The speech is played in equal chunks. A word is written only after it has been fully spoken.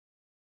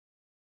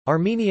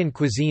Armenian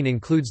cuisine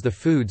includes the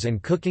foods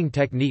and cooking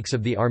techniques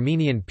of the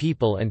Armenian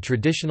people and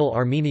traditional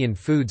Armenian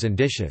foods and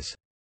dishes.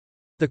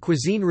 The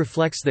cuisine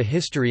reflects the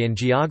history and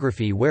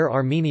geography where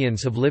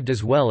Armenians have lived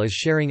as well as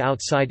sharing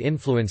outside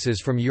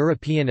influences from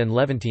European and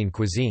Levantine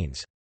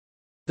cuisines.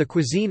 The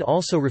cuisine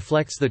also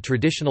reflects the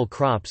traditional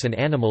crops and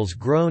animals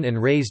grown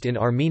and raised in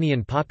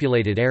Armenian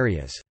populated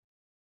areas.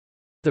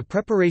 The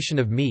preparation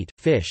of meat,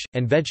 fish,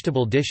 and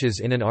vegetable dishes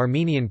in an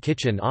Armenian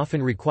kitchen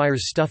often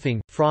requires stuffing,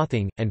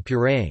 frothing, and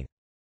pureeing.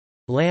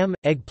 Lamb,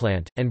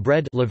 eggplant, and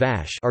bread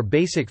lavash are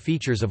basic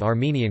features of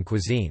Armenian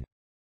cuisine.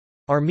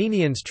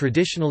 Armenians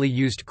traditionally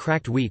used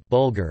cracked wheat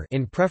bulgur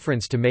in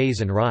preference to maize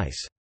and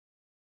rice.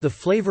 The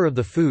flavor of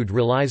the food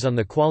relies on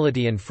the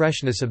quality and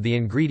freshness of the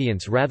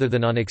ingredients rather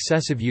than on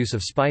excessive use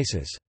of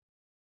spices.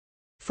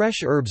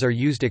 Fresh herbs are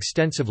used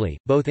extensively,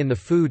 both in the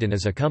food and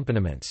as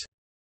accompaniments.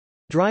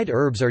 Dried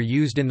herbs are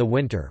used in the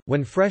winter,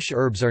 when fresh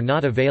herbs are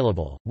not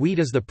available. Wheat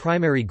is the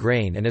primary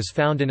grain and is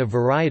found in a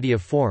variety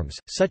of forms,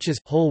 such as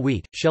whole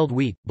wheat, shelled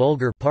wheat,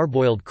 bulgur,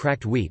 parboiled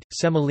cracked wheat,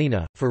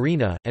 semolina,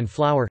 farina, and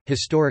flour.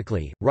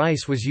 Historically,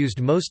 rice was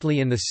used mostly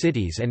in the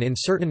cities and in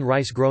certain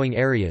rice-growing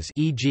areas,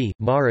 e.g.,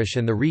 Marish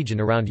and the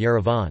region around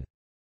Yerevan.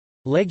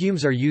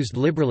 Legumes are used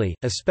liberally,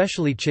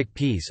 especially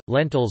chickpeas,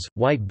 lentils,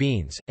 white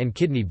beans, and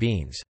kidney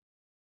beans.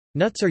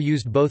 Nuts are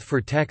used both for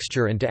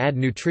texture and to add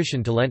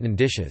nutrition to Lenten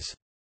dishes.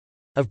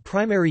 Of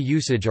primary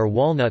usage are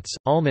walnuts,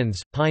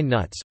 almonds, pine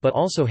nuts, but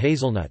also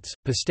hazelnuts,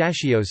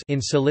 pistachios in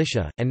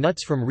Cilicia, and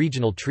nuts from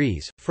regional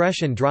trees.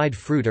 Fresh and dried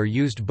fruit are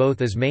used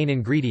both as main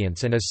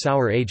ingredients and as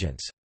sour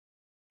agents.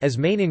 As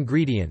main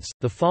ingredients,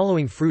 the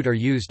following fruit are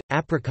used: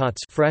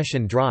 apricots fresh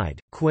and dried,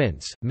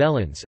 quince,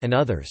 melons, and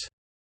others.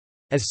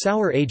 As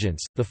sour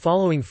agents, the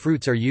following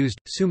fruits are used: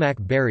 sumac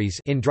berries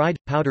in dried,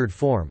 powdered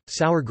form,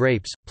 sour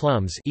grapes,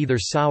 plums either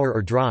sour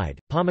or dried,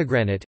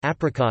 pomegranate,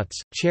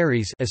 apricots,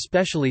 cherries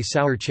especially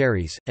sour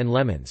cherries, and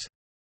lemons.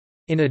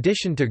 In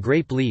addition to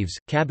grape leaves,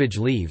 cabbage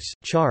leaves,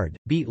 chard,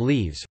 beet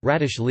leaves,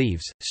 radish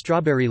leaves,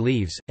 strawberry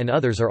leaves, and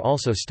others are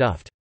also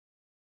stuffed.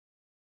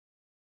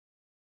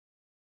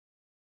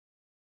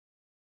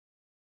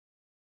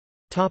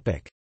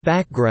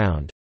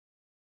 Background.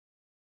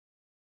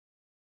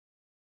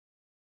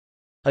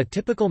 A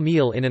typical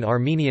meal in an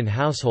Armenian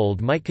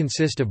household might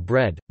consist of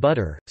bread,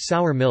 butter,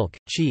 sour milk,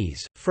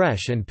 cheese,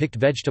 fresh and picked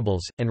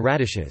vegetables, and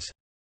radishes.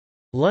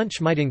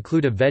 Lunch might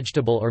include a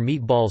vegetable or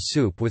meatball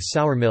soup with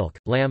sour milk,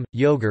 lamb,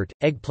 yogurt,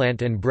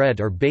 eggplant and bread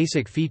are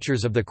basic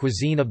features of the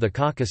cuisine of the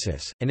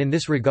Caucasus, and in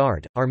this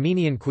regard,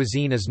 Armenian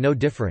cuisine is no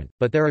different,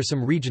 but there are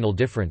some regional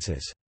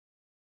differences.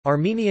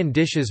 Armenian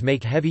dishes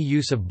make heavy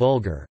use of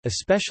bulgur,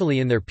 especially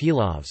in their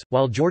pilavs,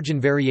 while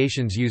Georgian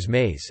variations use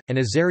maize, and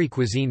Azeri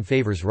cuisine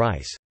favors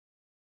rice.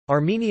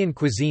 Armenian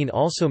cuisine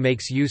also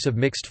makes use of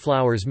mixed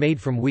flours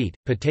made from wheat,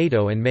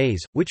 potato and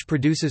maize, which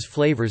produces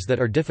flavors that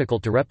are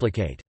difficult to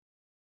replicate.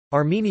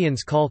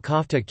 Armenians call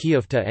kofta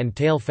kiofta and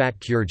tail fat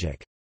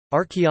kurjik.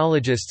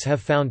 Archaeologists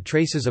have found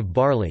traces of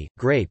barley,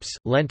 grapes,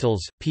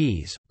 lentils,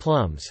 peas,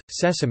 plums,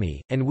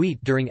 sesame, and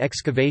wheat during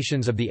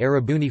excavations of the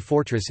Erebuni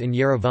fortress in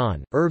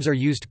Yerevan. Herbs are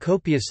used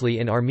copiously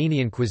in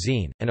Armenian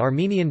cuisine, and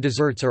Armenian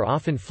desserts are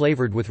often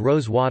flavored with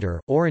rose water,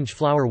 orange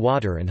flower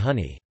water and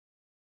honey.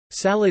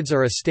 Salads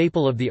are a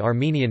staple of the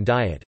Armenian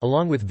diet,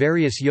 along with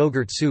various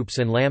yogurt soups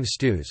and lamb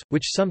stews,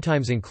 which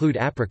sometimes include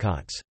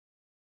apricots.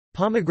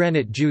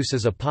 Pomegranate juice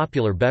is a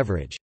popular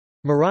beverage.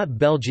 Murat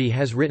Belgi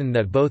has written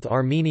that both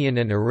Armenian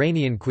and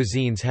Iranian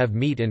cuisines have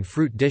meat and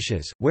fruit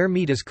dishes, where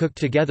meat is cooked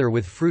together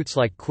with fruits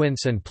like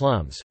quince and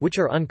plums, which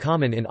are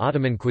uncommon in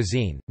Ottoman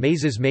cuisine.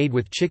 Maize made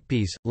with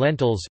chickpeas,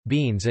 lentils,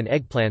 beans, and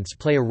eggplants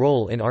play a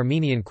role in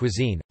Armenian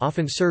cuisine,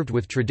 often served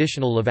with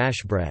traditional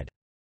lavash bread.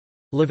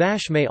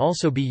 Lavash may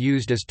also be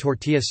used as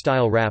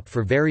tortilla-style wrap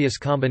for various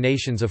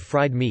combinations of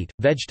fried meat,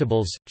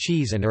 vegetables,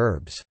 cheese and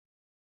herbs.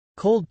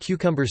 Cold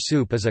cucumber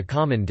soup is a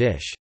common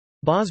dish.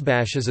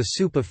 Bozbash is a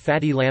soup of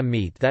fatty lamb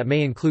meat that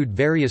may include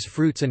various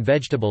fruits and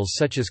vegetables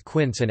such as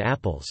quince and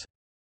apples.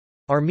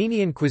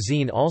 Armenian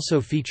cuisine also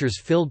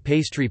features filled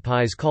pastry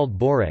pies called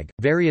Byorek,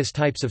 various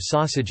types of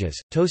sausages,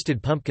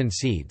 toasted pumpkin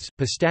seeds,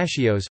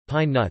 pistachios,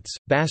 pine nuts,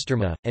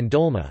 basturma, and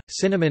dolma.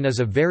 Cinnamon is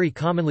a very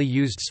commonly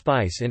used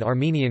spice in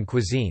Armenian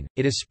cuisine.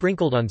 It is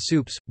sprinkled on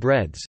soups,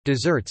 breads,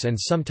 desserts, and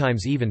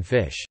sometimes even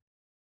fish.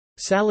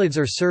 Salads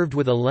are served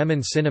with a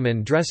lemon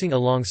cinnamon dressing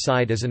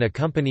alongside as an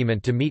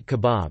accompaniment to meat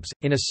kebabs.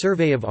 In a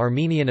survey of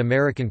Armenian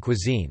American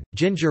cuisine,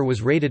 ginger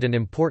was rated an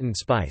important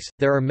spice.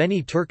 There are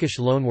many Turkish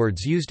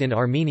loanwords used in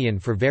Armenian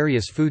for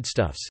various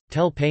foodstuffs.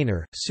 Tel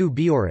peynir, su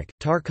Byorek,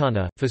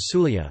 tarkana,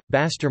 fasulya,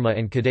 basturma,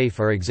 and kadayf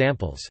are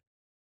examples.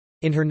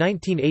 In her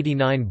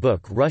 1989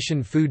 book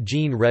Russian Food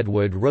Jean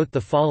Redwood wrote the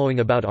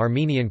following about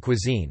Armenian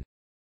cuisine.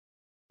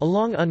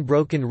 Along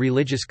unbroken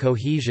religious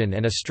cohesion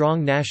and a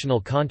strong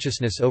national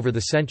consciousness over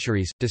the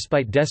centuries,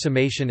 despite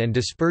decimation and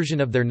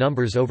dispersion of their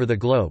numbers over the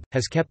globe,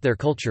 has kept their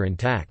culture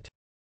intact.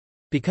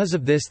 Because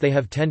of this they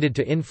have tended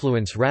to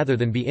influence rather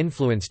than be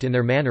influenced in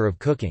their manner of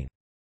cooking.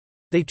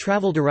 They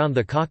traveled around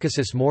the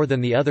Caucasus more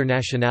than the other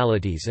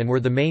nationalities and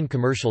were the main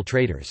commercial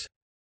traders.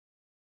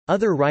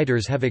 Other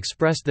writers have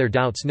expressed their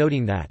doubts,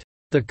 noting that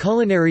the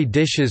culinary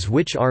dishes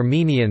which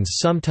Armenians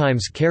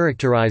sometimes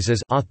characterize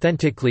as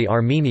authentically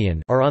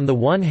Armenian are on the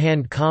one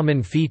hand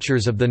common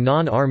features of the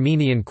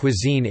non-Armenian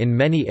cuisine in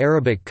many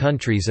Arabic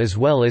countries as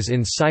well as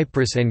in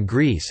Cyprus and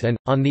Greece and,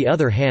 on the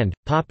other hand,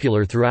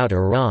 popular throughout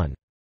Iran.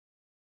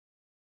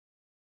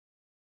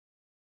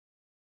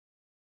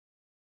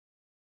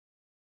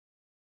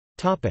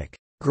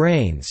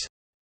 Grains.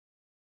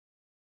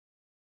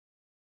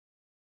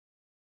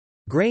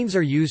 Grains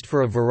are used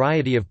for a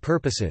variety of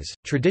purposes.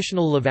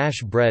 Traditional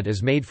lavash bread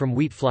is made from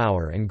wheat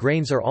flour, and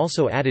grains are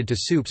also added to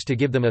soups to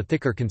give them a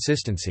thicker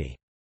consistency.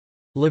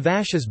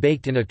 Lavash is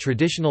baked in a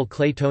traditional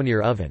clay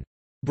tonnier oven.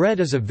 Bread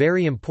is a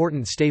very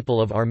important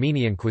staple of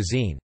Armenian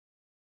cuisine.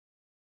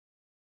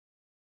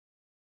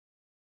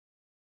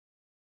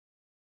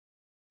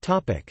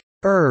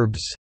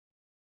 Herbs.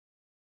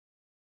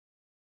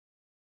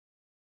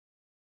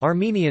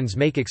 Armenians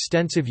make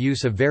extensive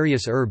use of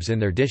various herbs in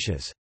their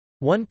dishes.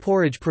 One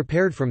porridge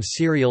prepared from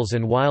cereals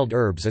and wild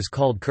herbs is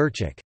called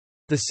kerchik.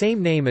 The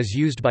same name is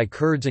used by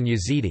Kurds and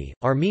Yazidi.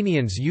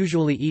 Armenians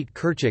usually eat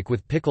kerchik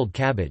with pickled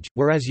cabbage,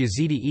 whereas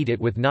Yazidi eat it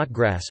with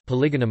knotgrass,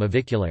 Polygonum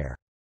aviculaire.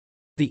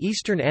 The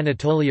eastern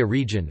Anatolia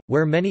region,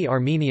 where many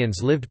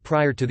Armenians lived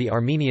prior to the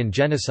Armenian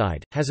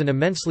genocide, has an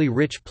immensely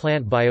rich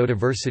plant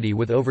biodiversity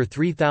with over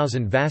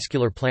 3,000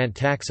 vascular plant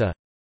taxa.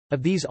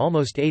 Of these,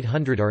 almost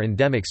 800 are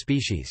endemic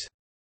species.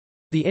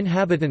 The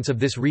inhabitants of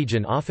this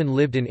region often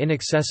lived in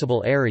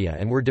inaccessible area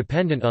and were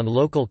dependent on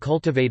local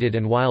cultivated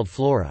and wild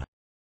flora.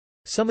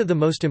 Some of the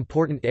most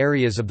important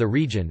areas of the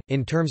region,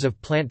 in terms of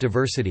plant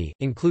diversity,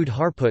 include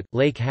Harput,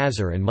 Lake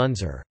Hazar and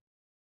Munzur.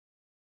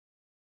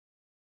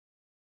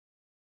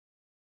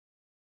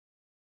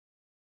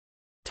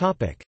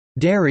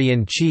 Dairy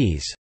and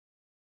cheese.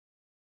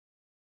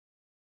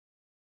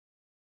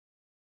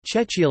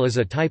 Chechiel is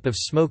a type of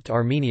smoked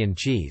Armenian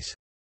cheese.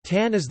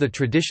 Tan is the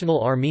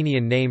traditional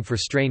Armenian name for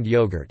strained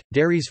yogurt.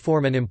 Dairies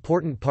form an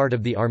important part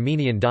of the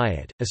Armenian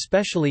diet,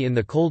 especially in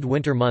the cold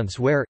winter months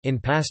where, in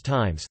past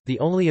times, the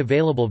only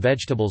available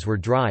vegetables were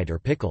dried or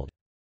pickled.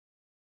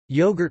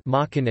 Yogurt,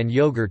 makan and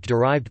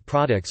yogurt-derived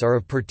products are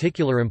of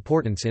particular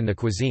importance in the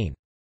cuisine.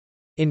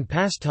 In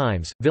past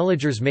times,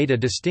 villagers made a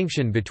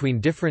distinction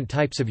between different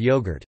types of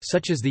yogurt,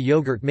 such as the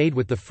yogurt made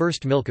with the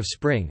first milk of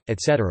spring,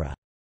 etc.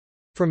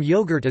 From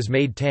yogurt is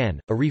made tan,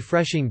 a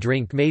refreshing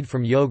drink made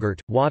from yogurt,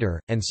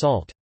 water, and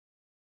salt.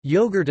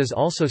 Yogurt is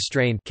also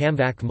strained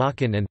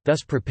and,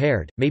 thus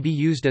prepared, may be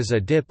used as a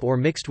dip or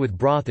mixed with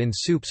broth in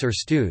soups or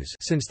stews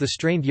since the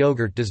strained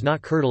yogurt does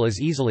not curdle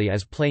as easily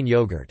as plain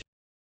yogurt.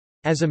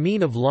 As a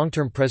mean of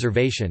long-term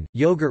preservation,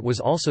 yogurt was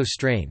also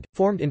strained,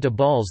 formed into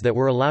balls that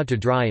were allowed to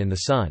dry in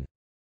the sun.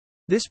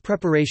 This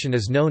preparation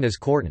is known as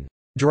kortan,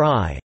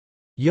 dry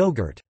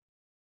yogurt.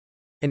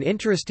 An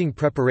interesting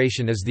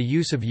preparation is the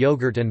use of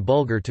yogurt and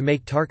bulgur to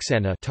make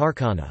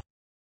tarkhana.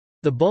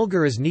 The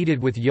bulgur is kneaded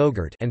with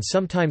yogurt and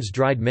sometimes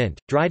dried mint,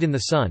 dried in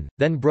the sun,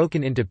 then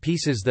broken into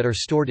pieces that are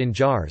stored in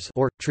jars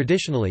or,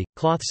 traditionally,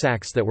 cloth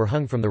sacks that were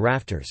hung from the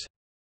rafters.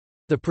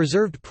 The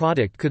preserved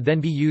product could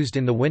then be used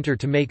in the winter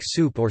to make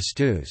soup or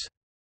stews.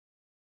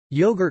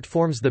 Yogurt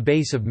forms the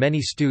base of many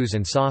stews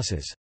and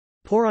sauces.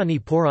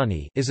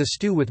 Porani is a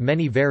stew with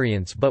many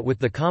variants but with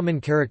the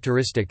common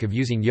characteristic of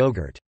using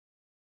yogurt.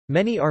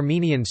 Many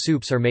Armenian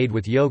soups are made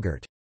with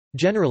yogurt.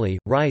 Generally,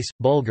 rice,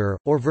 bulgur,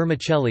 or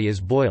vermicelli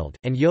is boiled,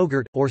 and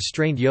yogurt, or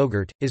strained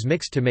yogurt, is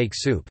mixed to make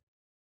soup.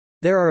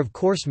 There are of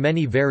course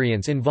many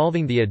variants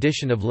involving the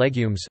addition of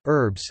legumes,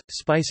 herbs,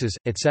 spices,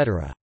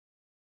 etc.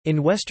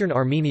 In Western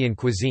Armenian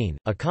cuisine,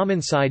 a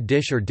common side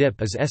dish or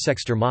dip is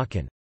esekster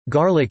makan,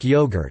 garlic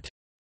yogurt,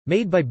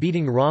 made by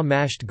beating raw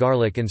mashed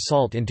garlic and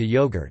salt into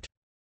yogurt.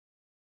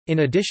 In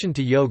addition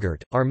to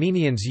yogurt,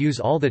 Armenians use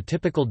all the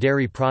typical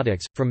dairy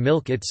products, from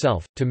milk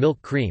itself, to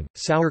milk cream,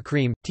 sour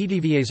cream,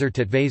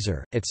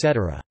 tdvaser,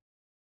 etc.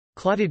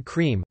 Clotted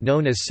cream,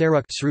 known as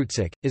seruk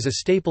srutsik, is a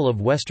staple of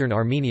Western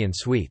Armenian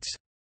sweets.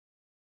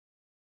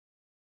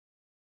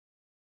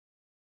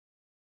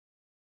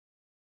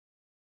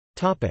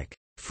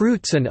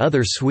 Fruits and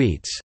other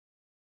sweets.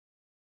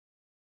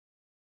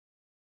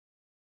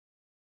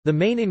 The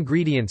main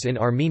ingredients in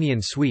Armenian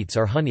sweets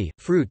are honey,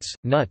 fruits,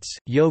 nuts,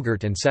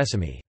 yogurt and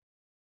sesame.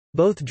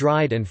 Both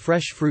dried and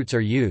fresh fruits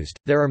are used.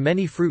 There are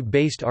many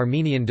fruit-based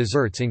Armenian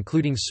desserts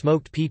including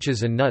smoked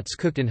peaches and nuts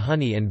cooked in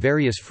honey and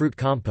various fruit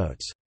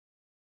compotes.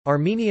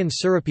 Armenian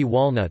syrupy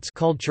walnuts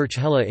called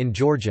churchhella in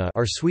Georgia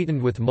are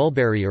sweetened with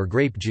mulberry or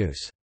grape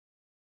juice.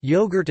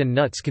 Yogurt and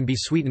nuts can be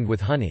sweetened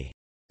with honey.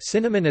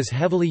 Cinnamon is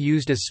heavily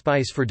used as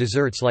spice for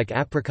desserts like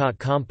apricot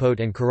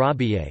compote and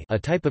kurabiye, a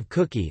type of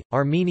cookie.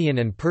 Armenian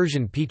and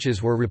Persian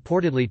peaches were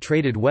reportedly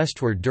traded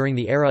westward during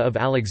the era of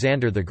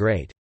Alexander the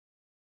Great.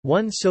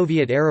 One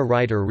Soviet-era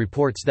writer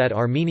reports that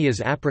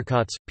Armenia's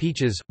apricots,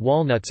 peaches,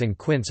 walnuts and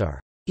quince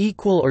are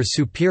equal or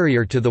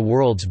superior to the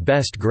world's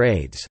best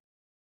grades.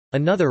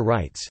 Another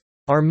writes,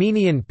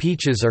 Armenian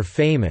peaches are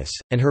famous,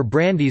 and her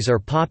brandies are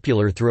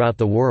popular throughout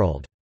the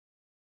world.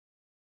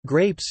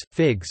 Grapes,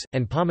 figs,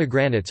 and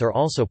pomegranates are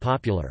also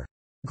popular.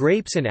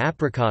 Grapes and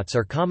apricots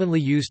are commonly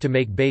used to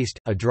make baste,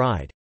 a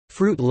dried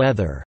fruit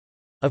leather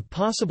of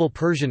possible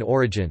Persian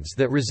origins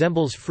that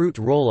resembles fruit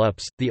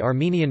roll-ups. The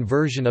Armenian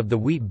version of the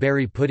wheat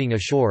berry pudding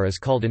ashore is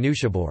called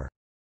anushabor.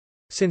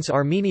 Since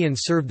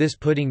Armenians serve this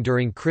pudding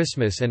during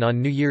Christmas and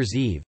on New Year's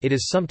Eve, it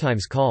is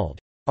sometimes called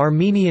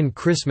Armenian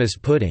Christmas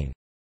pudding.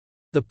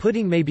 The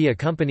pudding may be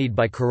accompanied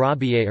by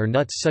karabiye or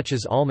nuts such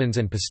as almonds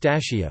and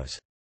pistachios.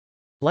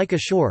 Like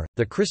ashore,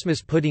 the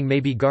Christmas pudding may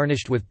be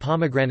garnished with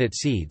pomegranate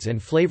seeds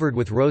and flavored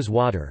with rose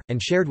water,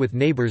 and shared with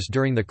neighbors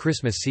during the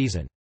Christmas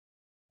season.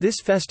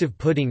 This festive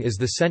pudding is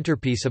the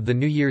centerpiece of the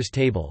New Year's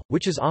table,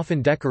 which is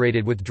often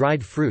decorated with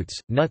dried fruits,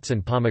 nuts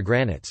and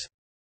pomegranates.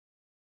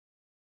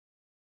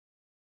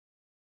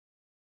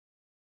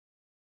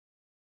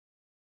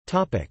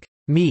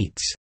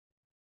 Meats.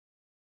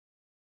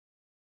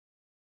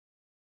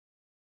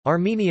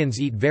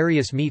 Armenians eat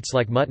various meats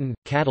like mutton,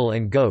 cattle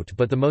and goat,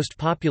 but the most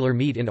popular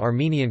meat in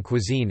Armenian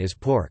cuisine is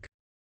pork.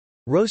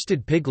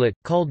 Roasted piglet,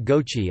 called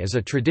gochi, is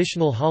a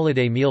traditional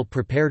holiday meal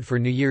prepared for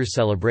New Year's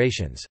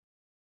celebrations.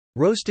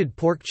 Roasted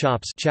pork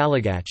chops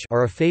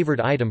are a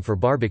favored item for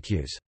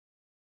barbecues.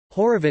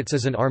 Horovitz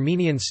is an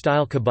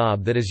Armenian-style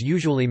kebab that is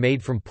usually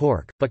made from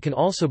pork, but can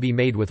also be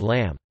made with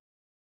lamb.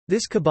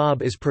 This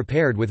kebab is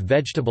prepared with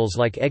vegetables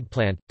like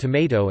eggplant,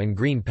 tomato and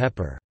green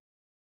pepper.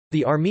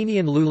 The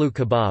Armenian lulu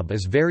kebab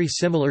is very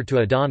similar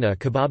to Adana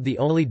kebab, the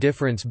only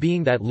difference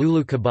being that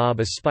lulu kebab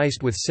is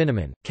spiced with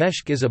cinnamon.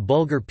 Keshk is a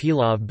Bulgar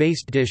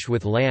pilav-based dish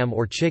with lamb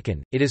or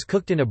chicken. It is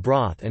cooked in a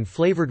broth and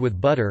flavored with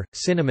butter,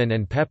 cinnamon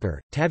and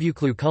pepper.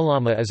 Tavuklu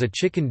kulama is a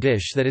chicken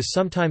dish that is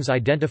sometimes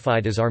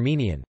identified as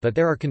Armenian, but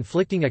there are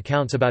conflicting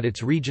accounts about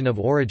its region of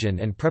origin,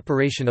 and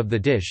preparation of the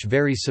dish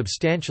varies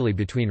substantially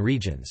between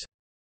regions.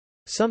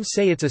 Some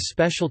say it's a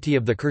specialty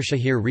of the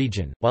Kırşehir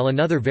region, while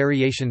another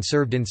variation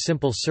served in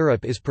simple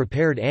syrup is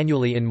prepared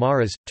annually in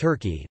Maraş,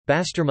 Turkey.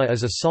 Bastırma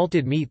is a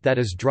salted meat that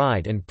is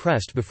dried and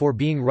pressed before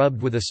being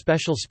rubbed with a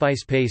special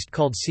spice paste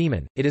called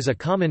semen. It is a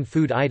common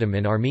food item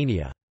in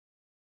Armenia.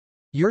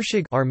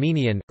 Yurshig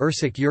Armenian,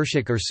 Ursik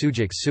Yurshik or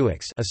Sujuk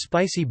Suix, a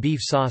spicy beef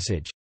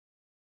sausage.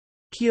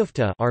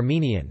 Kiofta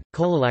Armenian,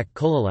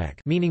 kolalak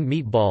meaning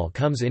meatball,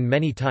 comes in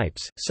many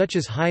types, such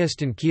as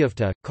Hayastan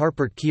kiofta,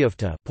 Karpert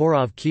kiofta,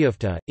 Porov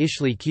kiofta,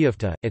 Ishli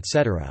kiofta,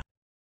 etc.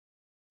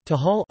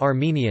 Tahal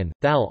Armenian,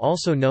 thal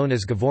also known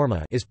as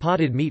gavorma, is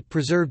potted meat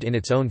preserved in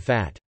its own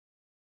fat.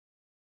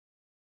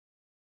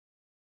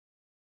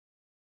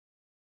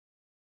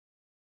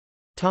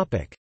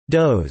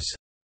 Doughs.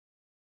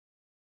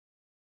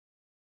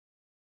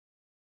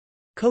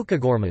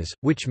 Kokagormas,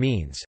 which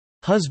means,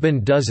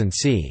 husband doesn't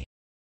see,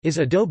 is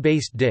a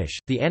dough-based dish.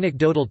 The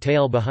anecdotal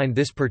tale behind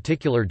this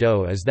particular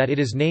dough is that it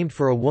is named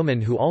for a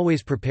woman who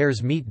always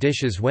prepares meat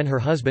dishes when her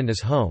husband is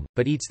home,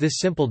 but eats this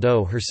simple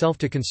dough herself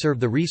to conserve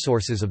the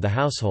resources of the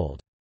household.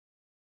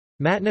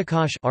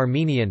 Matnakash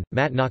Armenian,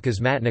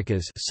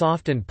 matnakas,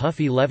 soft and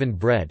puffy leavened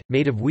bread,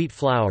 made of wheat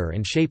flour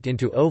and shaped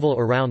into oval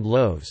or round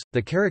loaves.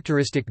 The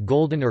characteristic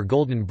golden or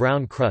golden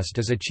brown crust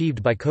is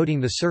achieved by coating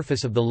the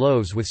surface of the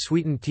loaves with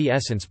sweetened tea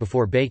essence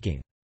before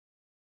baking.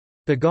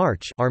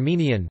 Bagarch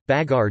Armenian,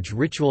 bagarj,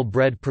 ritual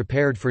bread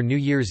prepared for New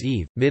Year's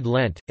Eve,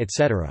 mid-Lent,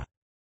 etc.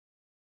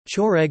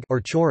 Choreg or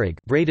chorig,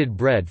 braided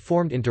bread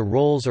formed into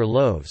rolls or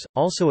loaves,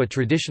 also a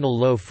traditional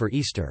loaf for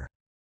Easter.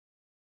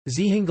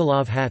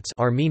 Zihingalav hats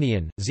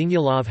Armenian,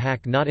 zingyalav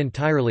hak, not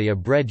entirely a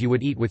bread you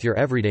would eat with your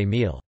everyday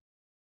meal.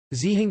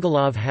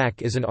 Zihingalav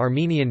hak is an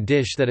Armenian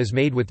dish that is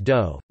made with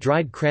dough,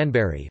 dried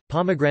cranberry,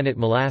 pomegranate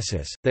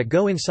molasses, that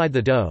go inside the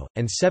dough,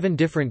 and 7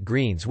 different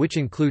greens which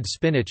include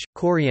spinach,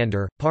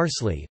 coriander,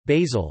 parsley,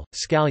 basil,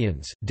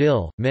 scallions,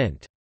 dill,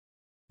 mint.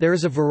 There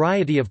is a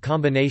variety of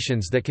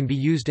combinations that can be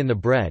used in the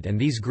bread, and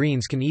these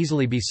greens can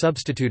easily be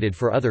substituted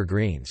for other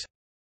greens.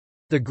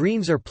 The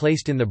greens are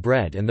placed in the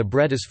bread and the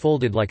bread is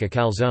folded like a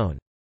calzone.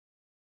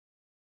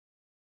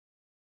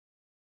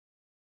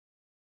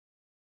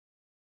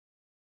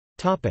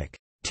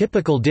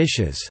 Typical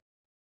dishes.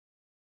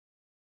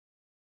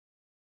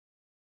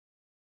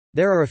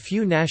 There are a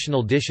few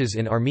national dishes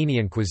in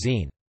Armenian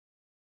cuisine.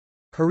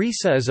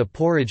 Harissa is a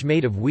porridge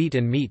made of wheat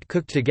and meat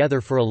cooked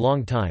together for a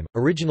long time,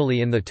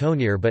 originally in the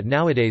tonir but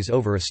nowadays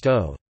over a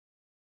stove.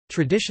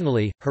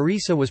 Traditionally,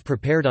 harissa was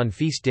prepared on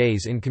feast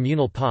days in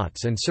communal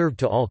pots and served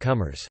to all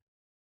comers.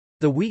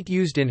 The wheat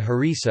used in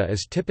harissa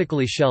is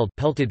typically shelled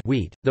pelted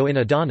wheat, though in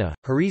Adana,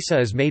 harissa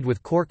is made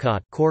with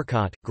korkot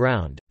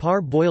ground,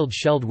 par-boiled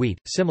shelled wheat,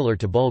 similar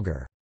to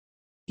bulgur.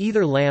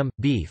 Either lamb,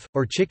 beef,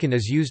 or chicken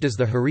is used as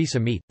the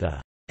harissa meat. The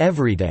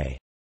everyday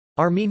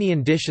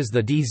Armenian dish is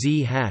the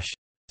dz hash.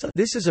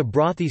 This is a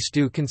brothy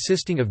stew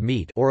consisting of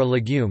meat or a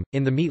legume,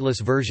 in the meatless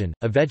version,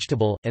 a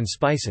vegetable, and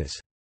spices.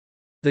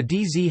 The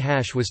dz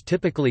hash was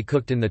typically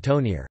cooked in the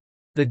tonir.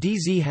 The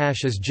dz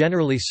hash is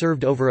generally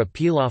served over a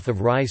pilaf of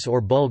rice or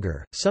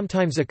bulgur,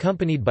 sometimes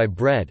accompanied by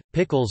bread,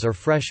 pickles or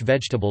fresh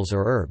vegetables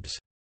or herbs.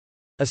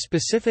 A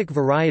specific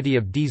variety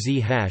of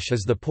dz hash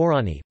is the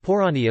porani,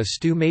 a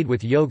stew made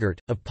with yogurt,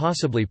 of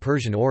possibly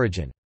Persian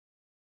origin.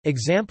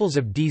 Examples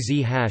of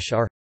dz hash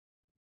are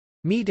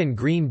Meat and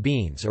green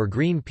beans or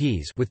green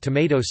peas with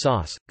tomato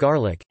sauce,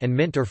 garlic, and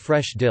mint or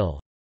fresh dill.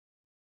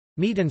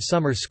 Meat and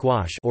summer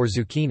squash or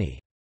zucchini.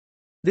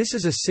 This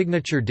is a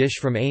signature dish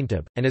from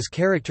Aintab, and is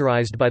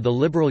characterized by the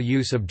liberal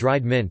use of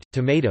dried mint,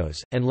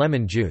 tomatoes, and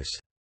lemon juice.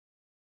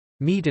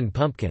 Meat and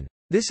pumpkin.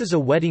 This is a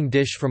wedding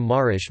dish from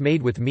Marish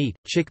made with meat,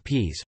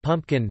 chickpeas,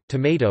 pumpkin,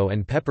 tomato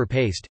and pepper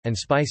paste, and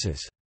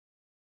spices.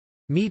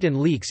 Meat and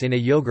leeks in a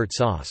yogurt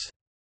sauce.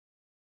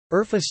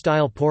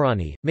 Urfa-style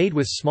porani, made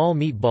with small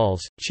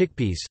meatballs,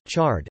 chickpeas,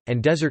 chard,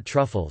 and desert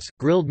truffles.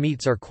 Grilled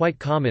meats are quite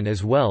common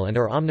as well and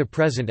are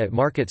omnipresent at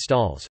market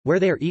stalls,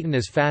 where they are eaten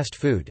as fast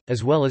food,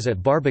 as well as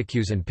at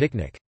barbecues and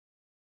picnic.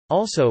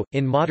 Also,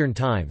 in modern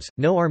times,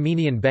 no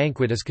Armenian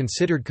banquet is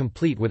considered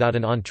complete without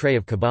an entree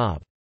of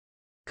kebab.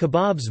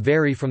 Kebabs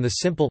vary from the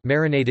simple,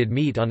 marinated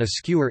meat on a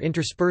skewer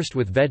interspersed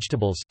with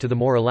vegetables to the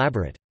more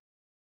elaborate.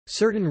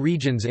 Certain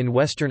regions in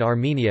western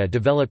Armenia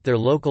developed their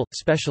local,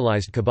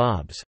 specialized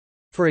kebabs.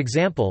 For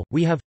example,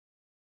 we have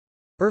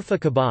Urfa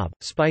kebab,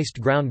 spiced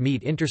ground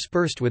meat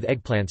interspersed with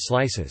eggplant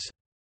slices.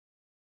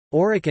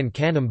 Orik and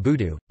kanam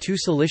budu, two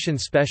Cilician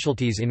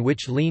specialties in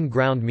which lean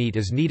ground meat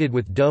is kneaded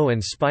with dough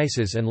and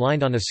spices and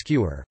lined on a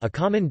skewer. A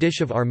common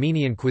dish of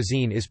Armenian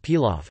cuisine is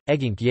pilaf,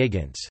 egink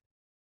yegins.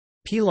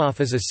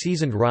 Pilaf is a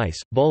seasoned rice,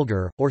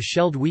 bulgur, or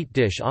shelled wheat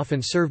dish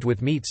often served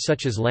with meats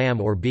such as lamb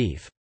or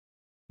beef.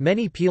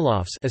 Many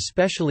pilafs,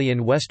 especially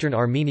in Western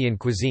Armenian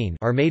cuisine,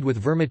 are made with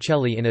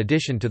vermicelli in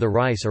addition to the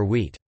rice or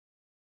wheat.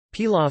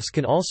 Pilafs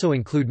can also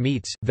include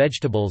meats,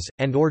 vegetables,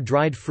 and/or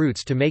dried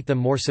fruits to make them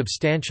more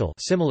substantial,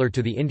 similar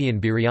to the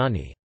Indian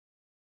biryani.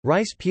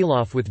 Rice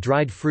pilaf with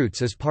dried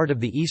fruits is part of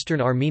the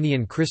Eastern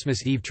Armenian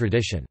Christmas Eve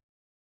tradition.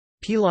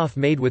 Pilaf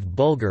made with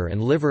bulgur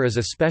and liver is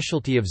a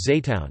specialty of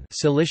Zaytown,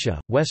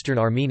 Cilicia, Western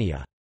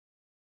Armenia.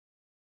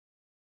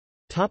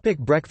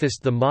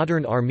 Breakfast. The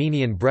modern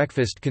Armenian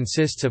breakfast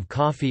consists of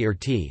coffee or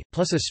tea,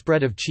 plus a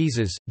spread of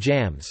cheeses,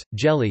 jams,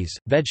 jellies,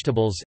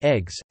 vegetables,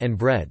 eggs, and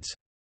breads.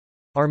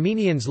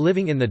 Armenians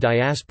living in the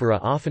diaspora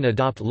often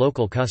adopt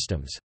local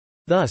customs.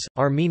 Thus,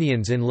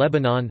 Armenians in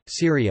Lebanon,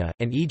 Syria,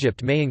 and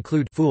Egypt may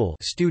include ful,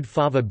 stewed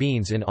fava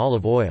beans in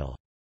olive oil.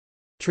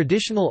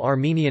 Traditional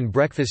Armenian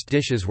breakfast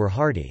dishes were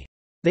hearty.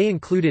 They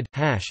included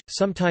hash,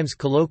 sometimes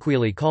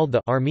colloquially called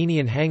the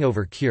Armenian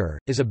hangover cure,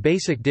 is a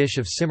basic dish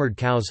of simmered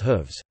cow's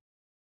hooves.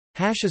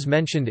 Hash is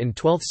mentioned in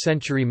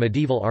 12th-century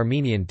medieval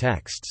Armenian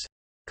texts.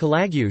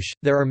 Kalagyush,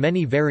 there are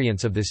many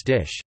variants of this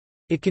dish.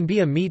 It can be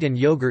a meat and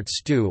yogurt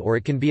stew or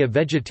it can be a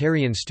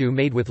vegetarian stew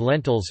made with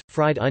lentils,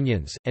 fried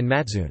onions, and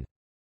matzun.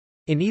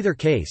 In either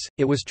case,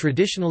 it was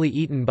traditionally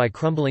eaten by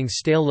crumbling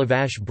stale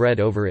lavash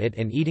bread over it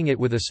and eating it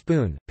with a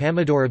spoon.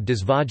 Pomidor of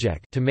dizvajek,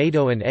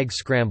 tomato and egg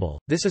scramble.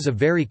 This is a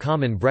very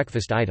common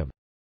breakfast item.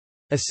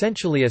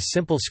 Essentially a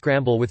simple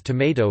scramble with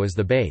tomato as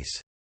the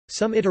base.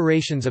 Some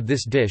iterations of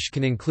this dish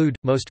can include,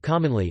 most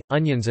commonly,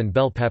 onions and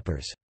bell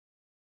peppers.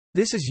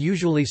 This is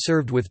usually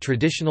served with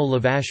traditional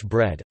lavash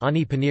bread,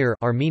 ani paneer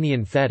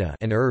Armenian feta,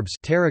 and herbs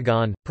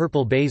tarragon,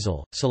 purple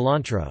basil,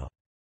 cilantro.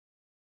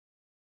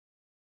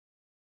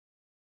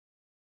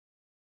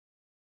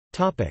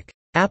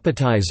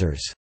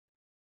 Appetizers.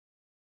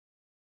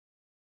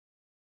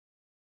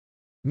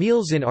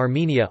 Meals in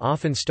Armenia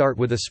often start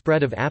with a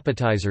spread of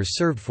appetizers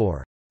served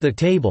for the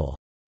table.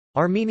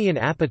 Armenian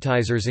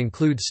appetizers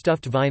include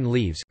stuffed vine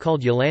leaves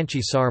called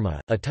yalanchi sarma,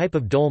 a type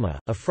of dolma,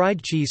 a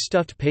fried cheese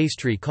stuffed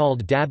pastry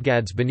called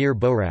dabgads banir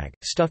borag,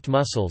 stuffed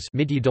mussels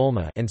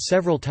and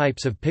several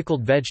types of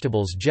pickled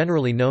vegetables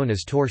generally known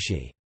as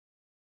torshi.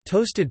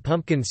 Toasted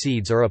pumpkin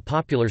seeds are a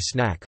popular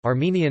snack.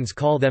 Armenians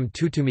call them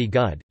tutumi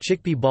gud.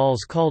 Chickpea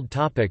balls called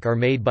topik are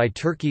made by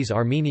Turkey's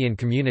Armenian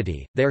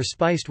community. They are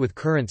spiced with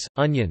currants,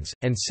 onions,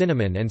 and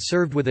cinnamon and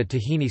served with a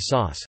tahini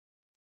sauce.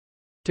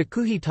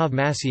 Takuhi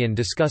Tavmassian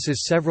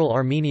discusses several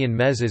Armenian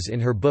mezes in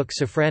her book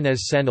Safranez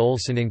Sen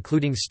Olsen,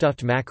 including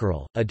stuffed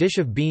mackerel, a dish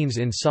of beans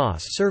in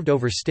sauce served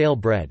over stale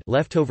bread.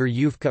 Leftover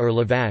yufka or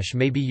lavash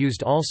may be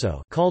used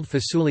also, called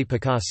fasuli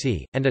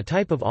pakasi, and a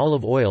type of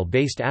olive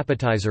oil-based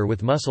appetizer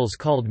with mussels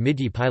called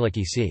midyi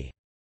pilakisi.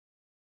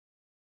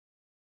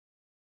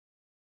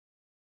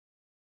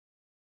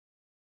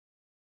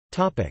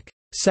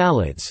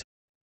 Salads.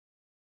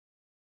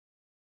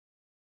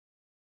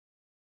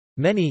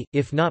 Many,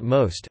 if not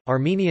most,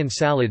 Armenian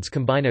salads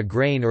combine a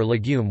grain or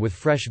legume with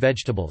fresh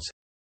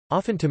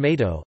vegetables—often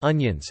tomato,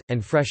 onions,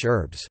 and fresh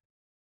herbs.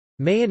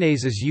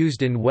 Mayonnaise is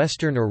used in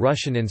Western or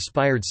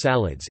Russian-inspired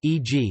salads,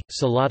 e.g.,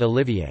 salade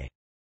olivier.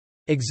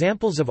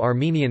 Examples of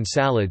Armenian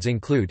salads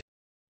include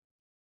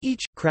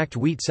each, cracked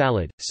wheat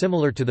salad,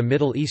 similar to the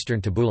Middle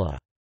Eastern tabbouleh.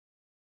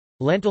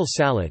 Lentil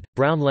salad,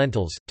 brown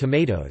lentils,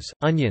 tomatoes,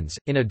 onions,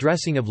 in a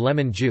dressing of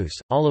lemon juice,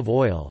 olive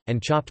oil,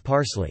 and chopped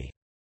parsley.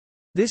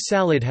 This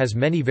salad has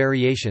many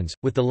variations,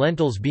 with the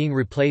lentils being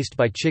replaced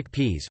by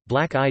chickpeas,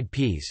 black-eyed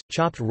peas,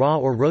 chopped raw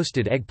or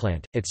roasted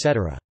eggplant,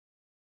 etc.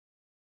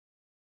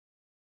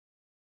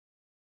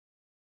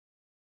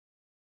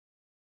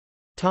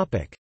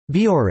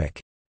 Byorek.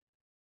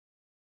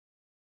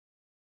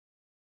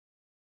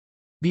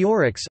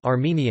 Byoreks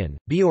Armenian,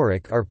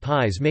 Byorek are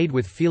pies made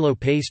with phyllo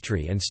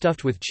pastry and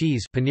stuffed with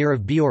cheese paneer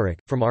of Byorek,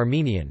 from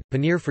Armenian,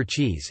 paneer for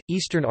cheese.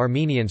 Eastern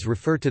Armenians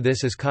refer to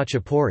this as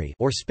khachapuri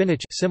or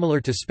spinach similar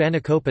to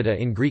spanakopita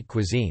in Greek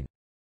cuisine.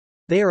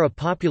 They are a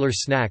popular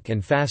snack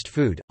and fast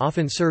food,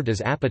 often served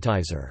as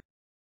appetizer.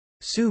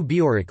 Su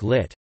Byorek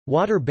lit.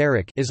 Water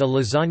Byorek is a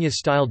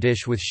lasagna-style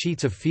dish with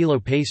sheets of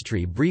phyllo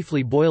pastry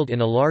briefly boiled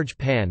in a large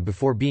pan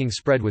before being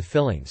spread with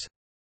fillings.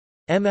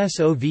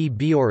 Msov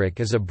Byorek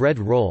is a bread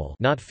roll,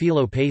 not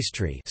phyllo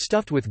pastry,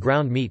 stuffed with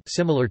ground meat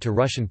similar to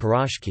Russian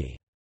piroshki.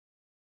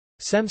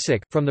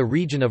 Semsik, from the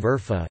region of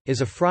Urfa,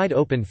 is a fried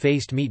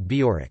open-faced meat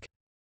Byorek.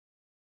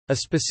 A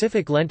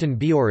specific Lenten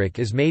Byorek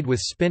is made with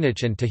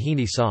spinach and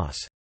tahini sauce.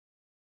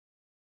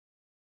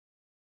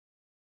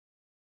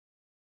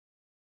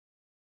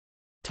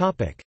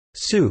 Topic: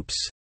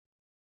 Soups.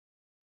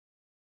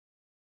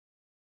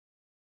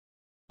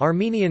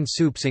 Armenian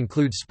soups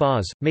include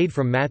spas, made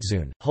from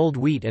matzoon, whole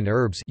wheat and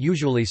herbs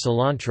usually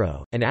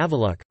cilantro, and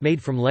avaluk,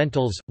 made from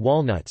lentils,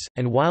 walnuts,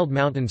 and wild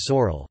mountain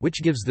sorrel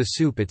which gives the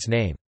soup its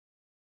name.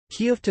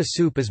 Kyofta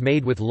soup is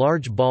made with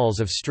large balls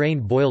of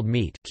strained boiled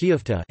meat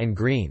and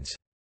greens.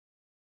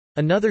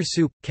 Another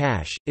soup,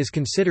 kash, is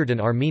considered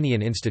an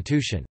Armenian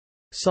institution.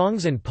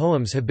 Songs and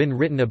poems have been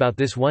written about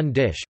this one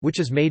dish, which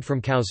is made from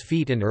cow's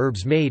feet and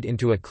herbs made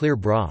into a clear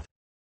broth.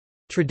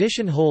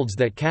 Tradition holds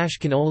that kash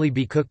can only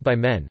be cooked by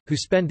men, who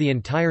spend the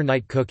entire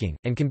night cooking,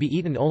 and can be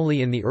eaten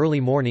only in the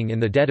early morning in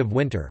the dead of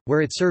winter,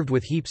 where it's served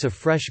with heaps of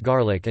fresh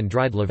garlic and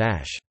dried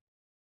lavash.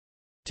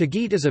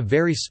 Tagit is a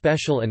very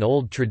special and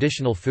old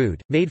traditional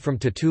food, made from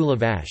tatu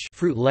lavash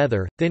fruit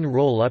leather, thin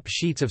roll-up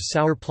sheets of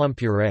sour plum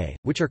puree,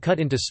 which are cut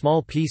into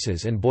small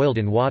pieces and boiled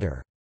in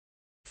water.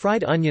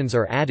 Fried onions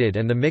are added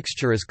and the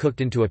mixture is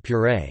cooked into a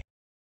puree.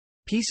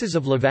 Pieces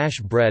of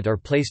lavash bread are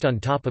placed on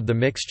top of the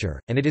mixture,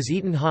 and it is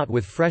eaten hot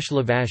with fresh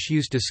lavash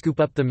used to scoop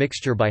up the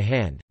mixture by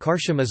hand.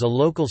 Karsham is a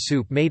local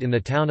soup made in the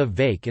town of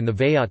Vake in the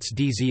Vayats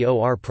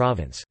Dzor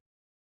province.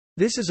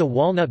 This is a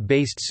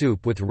walnut-based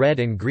soup with red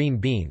and green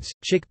beans,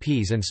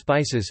 chickpeas and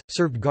spices,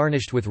 served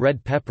garnished with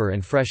red pepper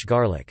and fresh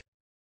garlic.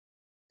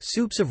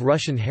 Soups of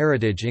Russian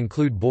heritage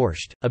include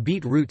borscht, a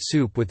beetroot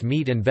soup with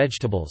meat and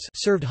vegetables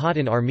served hot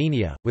in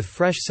Armenia, with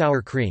fresh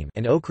sour cream,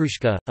 and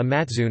okrushka, a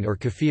matzoon or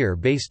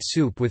kefir-based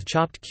soup with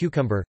chopped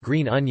cucumber,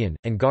 green onion,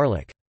 and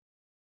garlic.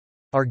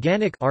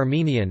 Organic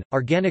Armenian,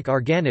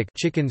 organic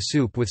chicken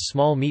soup with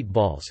small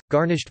meatballs,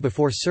 garnished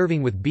before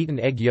serving with beaten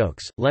egg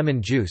yolks, lemon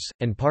juice,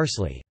 and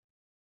parsley.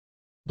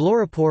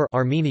 Blorapur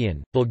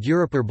Armenian,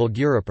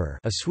 bulgurapur,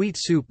 a sweet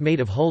soup made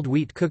of whole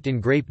wheat cooked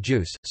in grape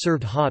juice,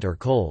 served hot or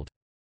cold.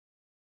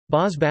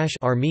 Bozbash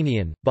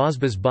Armenian,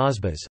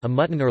 bozbaz, a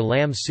mutton or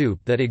lamb soup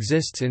that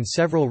exists in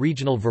several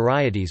regional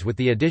varieties with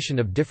the addition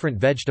of different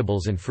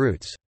vegetables and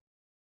fruits.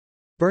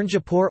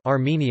 Burnjapur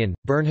Armenian,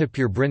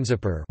 burnhapur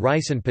brinzapur,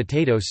 rice and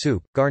potato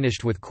soup,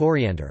 garnished with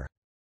coriander.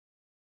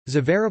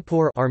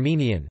 Zavarapur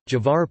Armenian,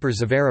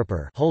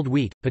 javarapur, whole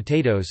wheat,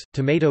 potatoes,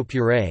 tomato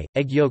puree,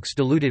 egg yolks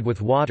diluted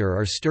with water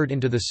are stirred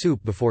into the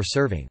soup before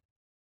serving.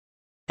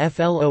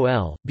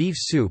 Flol, beef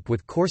soup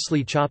with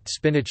coarsely chopped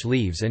spinach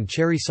leaves and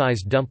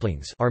cherry-sized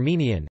dumplings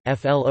Armenian,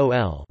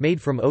 flol,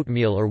 made from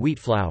oatmeal or wheat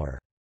flour.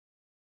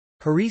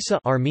 Harissa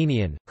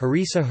Armenian,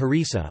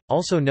 harissa,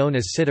 also known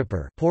as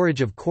sitapur,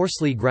 porridge of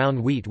coarsely ground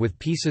wheat with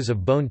pieces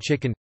of boned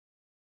chicken.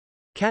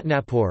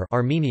 Katnapur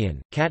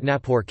Armenian,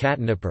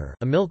 katnapur,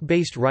 a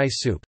milk-based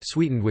rice soup,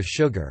 sweetened with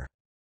sugar.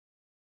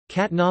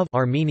 Katnov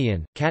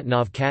Armenian,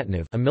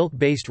 katnov, a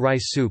milk-based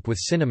rice soup with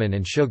cinnamon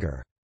and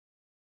sugar.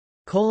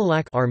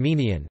 Kolalak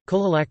Armenian,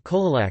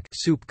 kolalak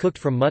soup cooked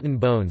from mutton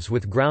bones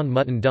with ground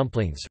mutton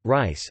dumplings,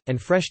 rice,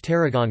 and fresh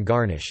tarragon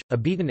garnish. A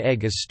beaten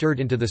egg is stirred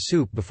into the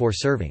soup before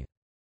serving.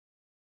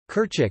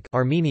 Kirchik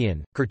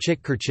Armenian,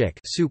 kirchik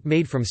soup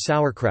made from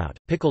sauerkraut,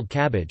 pickled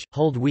cabbage,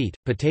 whole wheat,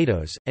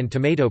 potatoes, and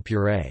tomato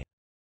puree.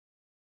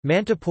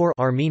 Mantapur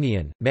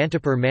Armenian,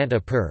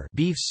 mantapur,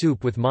 beef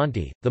soup with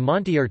manti. The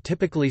manti are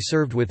typically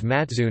served with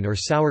matzoon or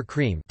sour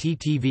cream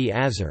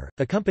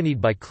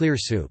accompanied by clear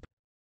soup.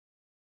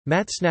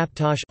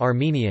 Matsnaptosh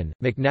Armenian,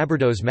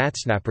 McNaberdos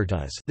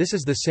matsnapertas. This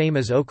is the same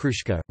as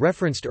okrushka,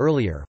 referenced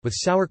earlier, with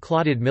sour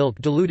clotted milk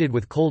diluted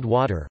with cold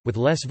water, with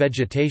less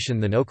vegetation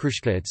than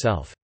okrushka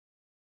itself.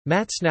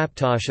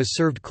 Matsnaptosh is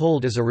served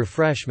cold as a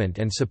refreshment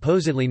and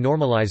supposedly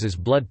normalizes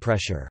blood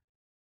pressure.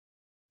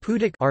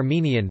 Pudik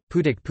Armenian,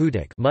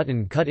 pudik,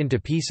 mutton cut into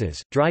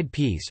pieces, dried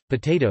peas,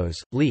 potatoes,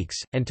 leeks,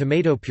 and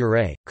tomato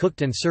puree,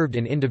 cooked and served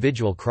in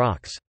individual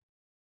crocks.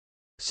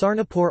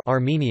 Sarnapur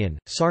Armenian,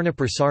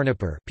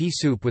 sarnapur, pea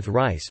soup with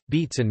rice,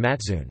 beets and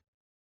matzoon.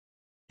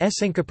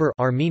 Esenkapur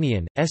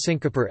Armenian,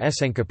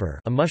 esenkapur,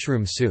 a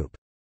mushroom soup.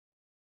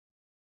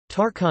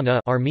 Tarkhana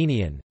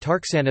Armenian,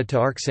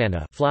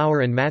 tarksana,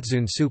 flour and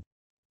matzoon soup.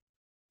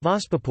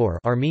 Vospapur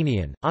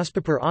Armenian,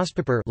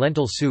 ospapur,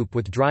 lentil soup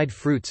with dried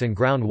fruits and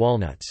ground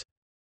walnuts.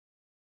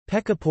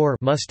 Pekapur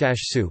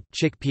mustache soup,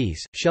 chickpeas,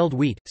 shelled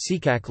wheat,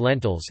 sikak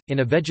lentils,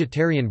 in a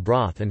vegetarian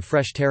broth and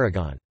fresh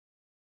tarragon.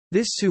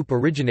 This soup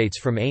originates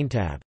from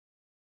Aintab.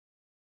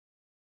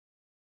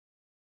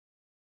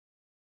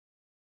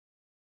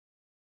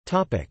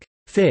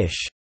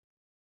 Fish.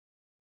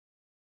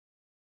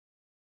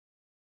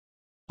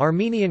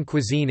 Armenian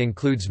cuisine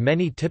includes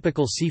many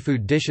typical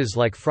seafood dishes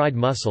like fried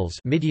mussels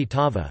midye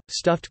tava,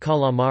 stuffed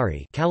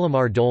calamari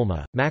calamar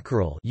dolma,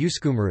 mackerel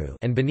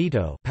and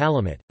bonito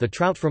palamut. The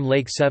trout from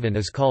Lake Sevan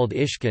is called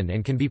ishkan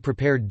and can be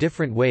prepared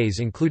different ways,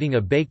 including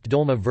a baked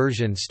dolma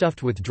version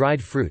stuffed with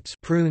dried fruits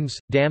prunes,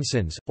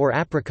 damsons, or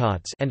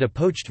apricots and a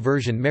poached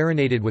version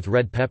marinated with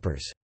red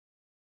peppers.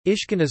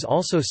 Ishkan is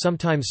also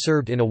sometimes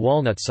served in a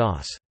walnut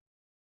sauce.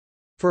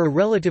 For a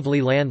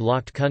relatively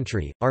landlocked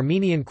country,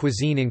 Armenian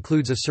cuisine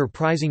includes a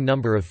surprising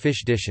number of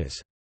fish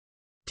dishes.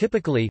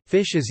 Typically,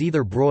 fish is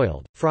either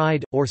broiled,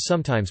 fried, or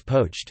sometimes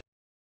poached.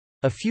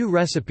 A few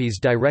recipes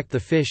direct the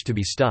fish to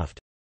be stuffed.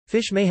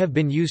 Fish may have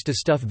been used to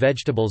stuff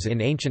vegetables in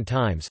ancient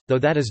times, though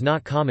that is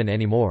not common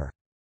anymore.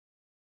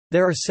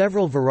 There are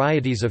several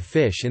varieties of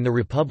fish in the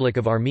Republic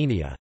of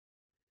Armenia.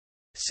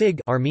 Sig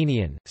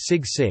Armenian,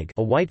 sig,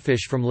 a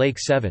whitefish from Lake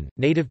Sevan,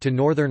 native to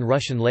northern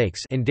Russian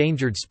lakes,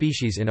 endangered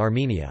species in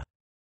Armenia.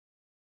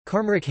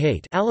 Karmrak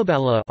hate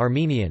Alabala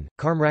Armenian,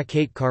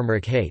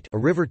 karmrak hate, a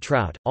river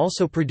trout,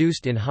 also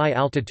produced in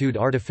high-altitude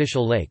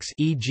artificial lakes,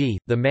 e.g.,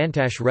 the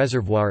Mantash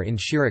Reservoir in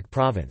Shirak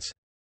Province.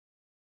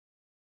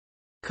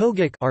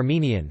 Kogak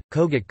Armenian,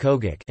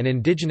 kogak, an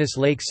indigenous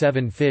Lake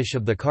Sevan fish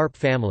of the carp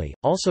family,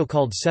 also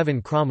called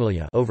Sevan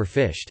kromulya,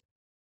 overfished.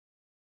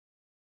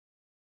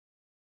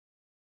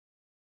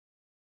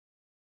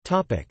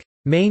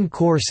 Main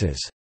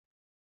courses.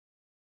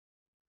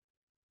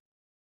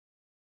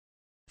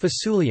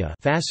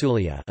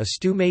 Fasulia, a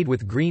stew made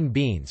with green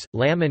beans,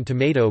 lamb and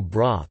tomato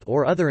broth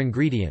or other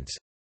ingredients.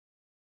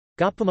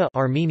 Gapama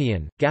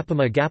Armenian,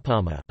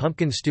 gapama,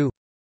 pumpkin stew.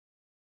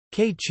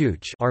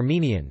 Kchuch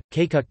Armenian,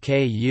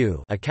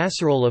 kekuk, a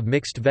casserole of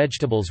mixed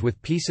vegetables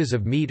with pieces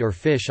of meat or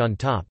fish on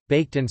top,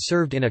 baked and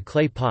served in a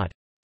clay pot.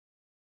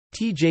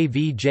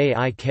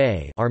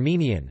 Tjvjik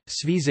Armenian,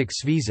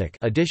 svizik,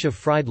 a dish of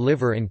fried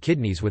liver and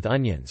kidneys with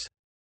onions.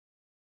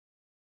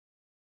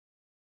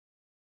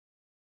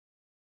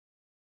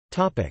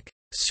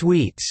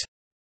 Sweets.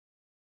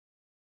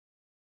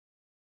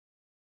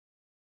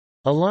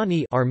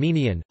 Alani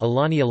Armenian,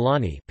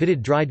 alani,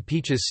 pitted dried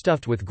peaches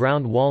stuffed with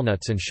ground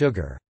walnuts and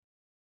sugar.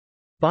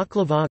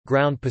 Baklava,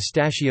 ground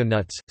pistachio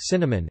nuts,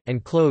 cinnamon,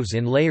 and cloves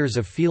in layers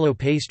of phyllo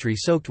pastry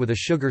soaked with a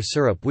sugar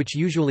syrup which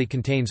usually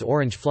contains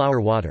orange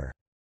flower water.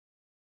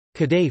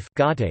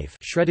 Kadayf,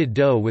 shredded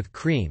dough with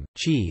cream,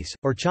 cheese,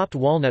 or chopped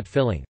walnut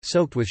filling,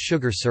 soaked with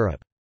sugar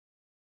syrup.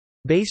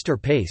 Based or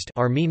paste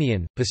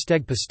Armenian,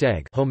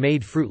 pasteg,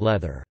 homemade fruit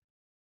leather.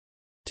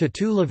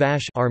 Tatu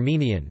lavash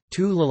Armenian,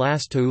 tu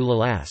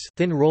lalas,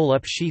 thin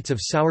roll-up sheets of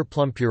sour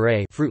plum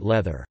puree fruit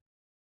leather.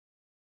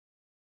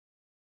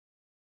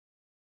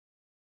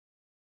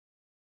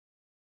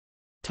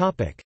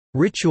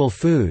 Ritual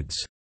foods.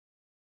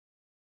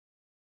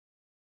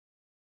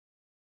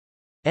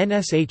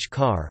 Nsh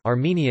kar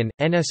Armenian,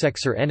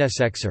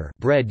 nsexer,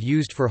 bread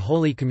used for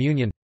Holy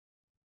Communion.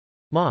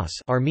 Mas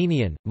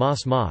Armenian,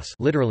 mas,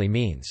 literally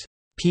means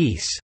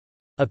peace,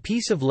 a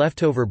piece of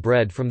leftover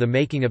bread from the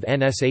making of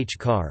nsh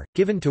kar,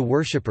 given to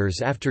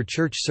worshippers after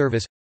church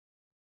service.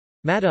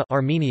 Mata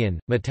Armenian,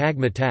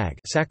 matag,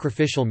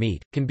 sacrificial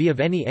meat, can be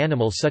of any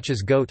animal such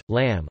as goat,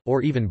 lamb,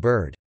 or even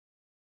bird.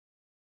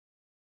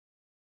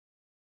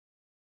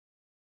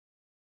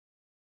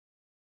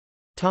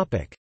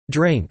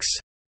 Drinks.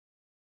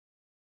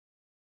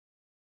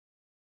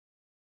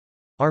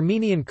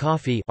 Armenian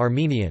coffee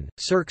Armenian,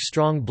 Sirk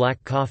strong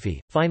black coffee,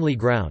 finely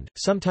ground,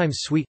 sometimes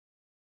sweet.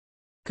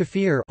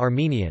 Kefir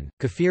Armenian,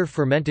 kefir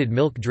fermented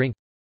milk drink.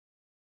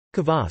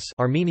 Kvass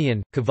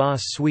Armenian, kvass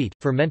sweet,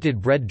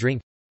 fermented bread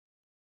drink.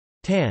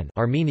 Tan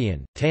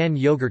Armenian, tan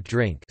yogurt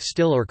drink,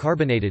 still or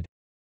carbonated.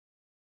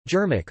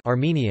 Jermik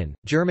Armenian,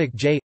 Jermik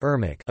J.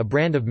 Ermik, a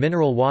brand of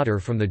mineral water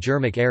from the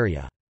Jermik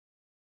area.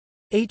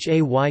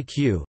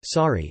 Hayq,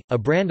 Sari, a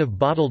brand of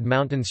bottled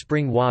mountain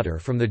spring water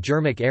from the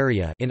Jermik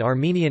area. In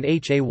Armenian,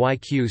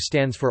 Hayq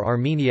stands for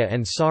Armenia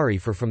and Sari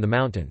for from the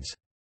mountains.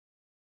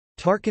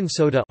 Tarkan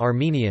soda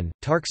Armenian,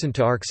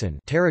 Tarksan,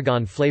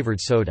 tarragon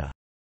flavored soda.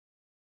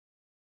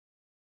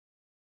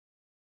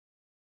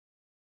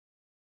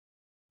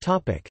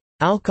 Topic: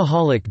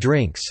 Alcoholic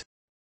drinks.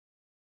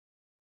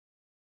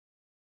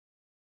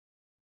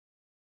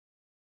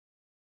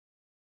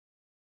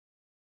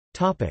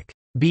 Topic: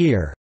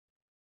 Beer.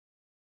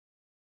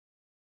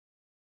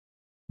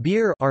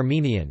 Beer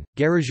Armenian,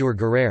 Garajur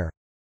Garer.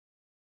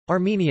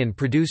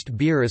 Armenian-produced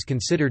beer is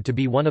considered to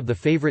be one of the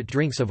favorite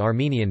drinks of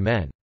Armenian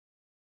men.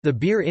 The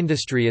beer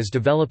industry is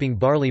developing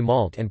barley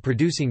malt and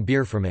producing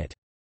beer from it.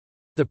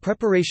 The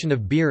preparation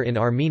of beer in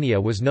Armenia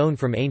was known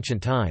from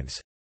ancient times.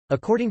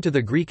 According to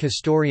the Greek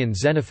historian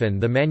Xenophon,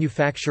 the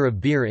manufacture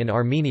of beer in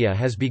Armenia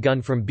has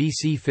begun from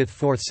BC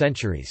 5th–4th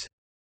centuries.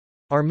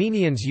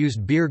 Armenians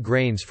used beer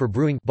grains for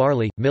brewing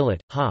barley,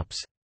 millet,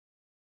 hops.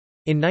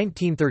 In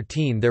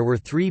 1913 there were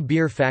 3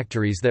 beer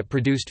factories that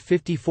produced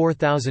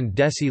 54,000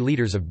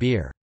 deciliters of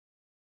beer.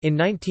 In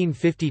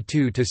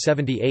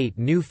 1952–78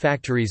 new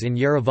factories in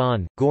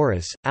Yerevan,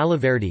 Goris,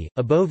 Aliverdi,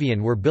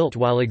 Abovian were built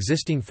while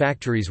existing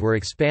factories were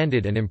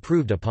expanded and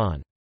improved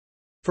upon.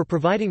 For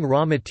providing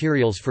raw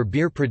materials for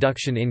beer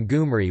production in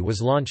Gyumri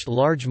was launched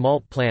large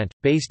malt plant,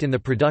 based in the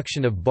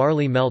production of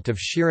barley melt of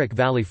Shirok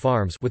Valley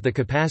Farms with the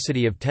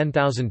capacity of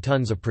 10,000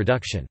 tons of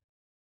production.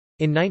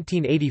 In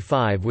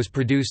 1985 was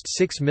produced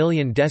 6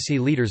 million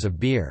deciliters of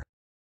beer.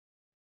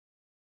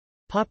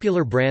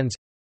 Popular brands: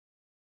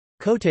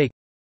 Kotake,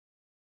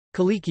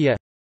 Kalikia,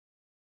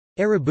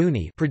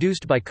 Arabuni,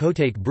 produced by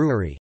Kotake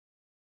Brewery,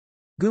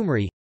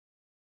 Gyumri,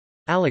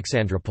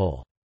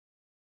 Alexandropol.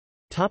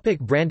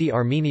 Brandy.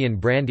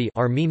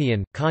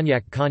 Armenian,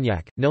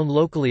 cognac, known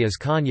locally as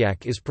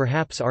cognac, is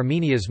perhaps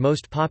Armenia's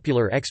most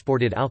popular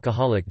exported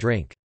alcoholic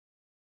drink.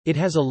 It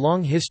has a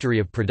long history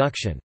of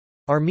production.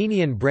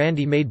 Armenian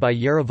brandy made by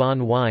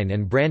Yerevan Wine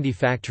and Brandy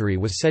Factory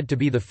was said to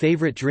be the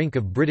favourite drink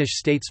of British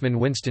statesman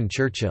Winston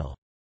Churchill.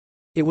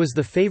 It was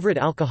the favourite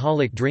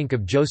alcoholic drink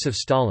of Joseph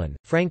Stalin,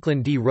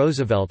 Franklin D.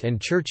 Roosevelt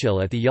and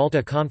Churchill at the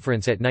Yalta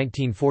Conference at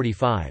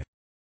 1945.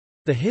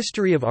 The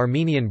history of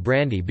Armenian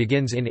brandy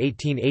begins in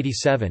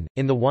 1887,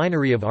 in the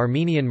winery of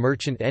Armenian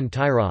merchant N.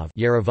 Tyrov,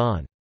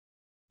 Yerevan.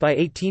 By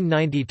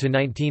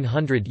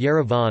 1890–1900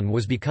 Yerevan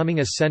was becoming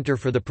a centre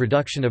for the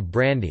production of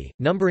brandy,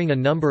 numbering a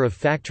number of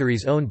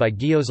factories owned by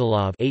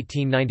Gyosalov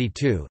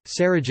 (1892),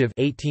 Sarajev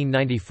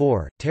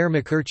 (1894),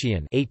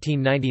 Termakerchian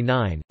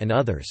 (1899), and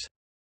others.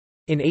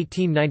 In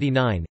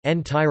 1899,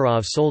 N.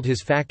 Tyrov sold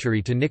his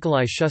factory to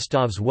Nikolai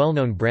Shustov's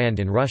well-known brand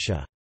in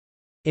Russia.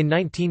 In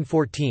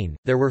 1914,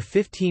 there were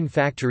 15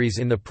 factories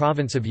in the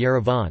province of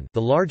Yerevan,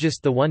 the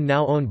largest, the one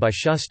now owned by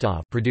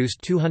Shustov,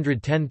 produced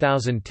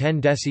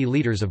 210,010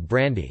 deciliters of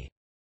brandy.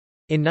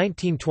 In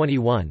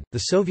 1921, the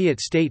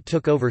Soviet state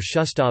took over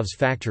Shustov's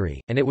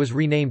factory, and it was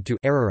renamed to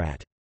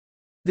Ararat.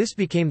 This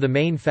became the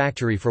main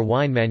factory for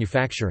wine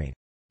manufacturing.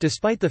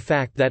 Despite the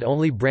fact that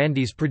only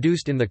brandies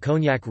produced in the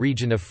Cognac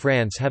region of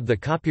France have the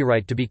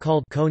copyright to be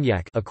called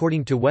cognac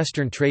according to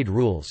Western trade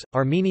rules,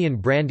 Armenian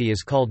brandy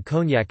is called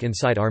cognac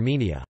inside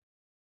Armenia.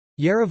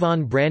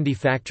 Yerevan Brandy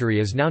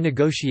Factory is now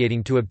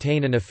negotiating to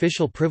obtain an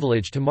official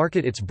privilege to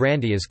market its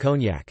brandy as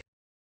cognac.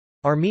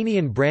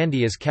 Armenian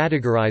brandy is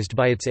categorized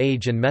by its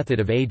age and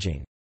method of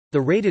aging. The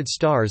rated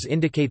stars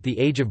indicate the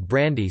age of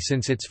brandy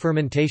since its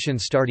fermentation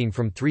starting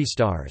from 3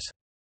 stars.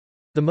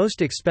 The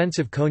most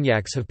expensive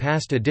cognacs have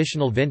passed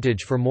additional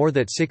vintage for more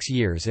than 6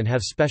 years and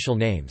have special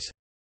names.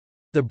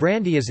 The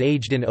brandy is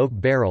aged in oak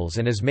barrels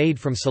and is made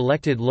from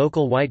selected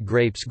local white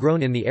grapes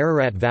grown in the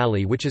Ararat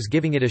Valley, which is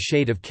giving it a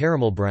shade of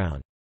caramel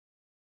brown.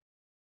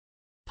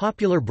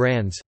 Popular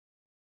brands: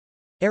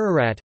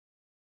 Ararat,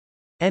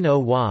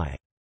 Noy.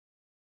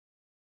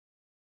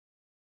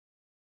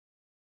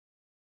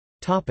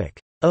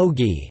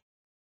 Oghi.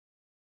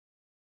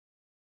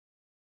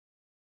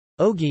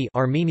 Oghi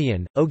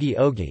Armenian,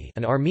 Oghi,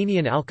 an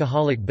Armenian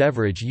alcoholic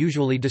beverage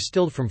usually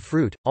distilled from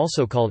fruit,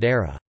 also called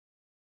ara.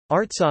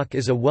 Artsakh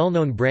is a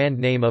well-known brand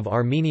name of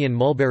Armenian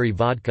mulberry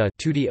vodka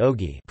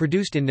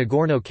produced in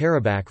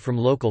Nagorno-Karabakh from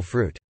local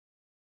fruit.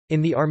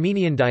 In the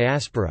Armenian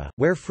diaspora,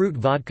 where fruit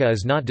vodka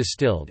is not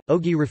distilled,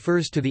 Oghi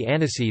refers to the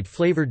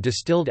aniseed-flavored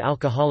distilled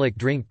alcoholic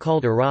drink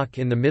called arak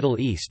in the Middle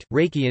East,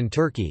 raki in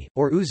Turkey,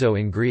 or ouzo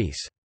in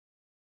Greece.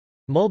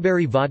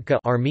 Mulberry vodka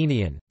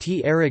Armenian,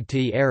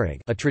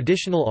 a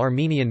traditional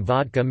Armenian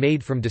vodka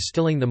made from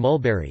distilling the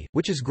mulberry,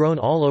 which is grown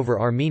all over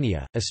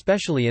Armenia,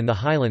 especially in the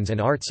highlands and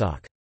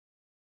Artsakh.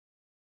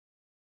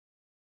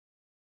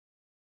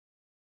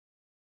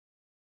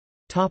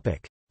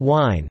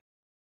 Wine.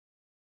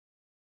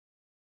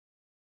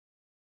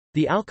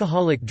 The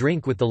alcoholic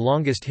drink with the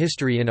longest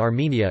history in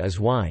Armenia is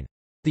wine.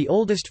 The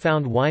oldest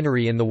found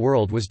winery in the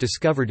world was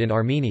discovered in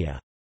Armenia.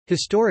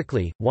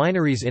 Historically,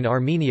 wineries in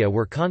Armenia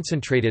were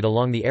concentrated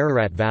along the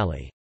Ararat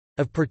Valley.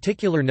 Of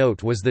particular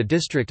note was the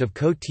district of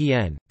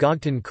Ko-Tien,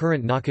 Gogtan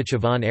current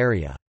Nakhichevan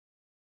area.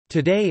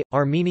 Today,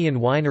 Armenian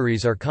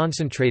wineries are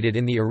concentrated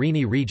in the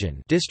Irini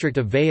region, district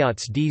of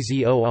Vayats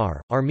Dzor.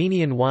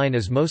 Armenian wine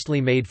is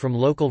mostly made from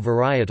local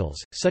varietals,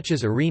 such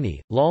as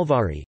Irini,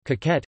 Lalvari,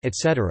 Kaket,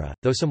 etc.,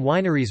 though some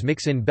wineries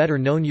mix in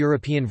better-known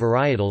European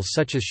varietals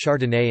such as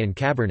Chardonnay and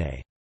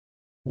Cabernet.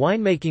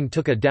 Winemaking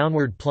took a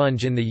downward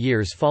plunge in the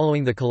years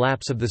following the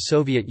collapse of the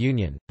Soviet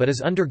Union, but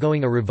is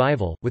undergoing a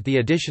revival, with the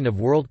addition of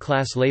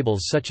world-class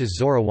labels such as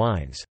Zora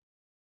Wines.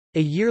 A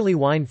yearly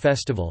wine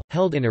festival,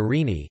 held in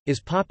Irini,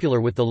 is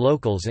popular with the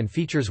locals and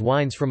features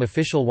wines from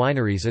official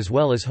wineries as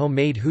well as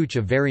homemade hooch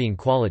of varying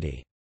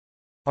quality.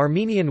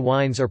 Armenian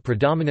wines are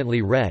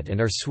predominantly red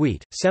and are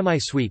sweet,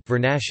 semi-sweet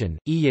Vernashan,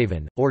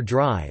 Yerevan, or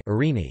dry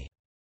Irini.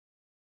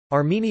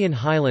 Armenian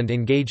highland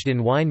engaged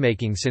in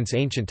winemaking since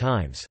ancient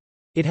times.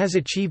 It has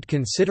achieved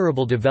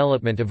considerable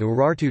development of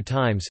Urartu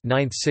times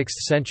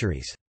 9th–6th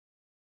centuries.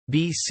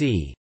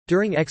 BC.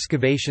 During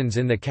excavations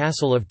in the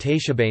castle of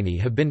Tashabani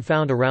have been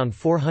found around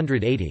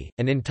 480,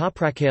 and in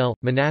Toprakale,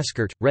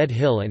 Manaskert, Red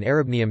Hill and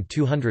Arabnium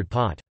 200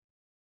 pot.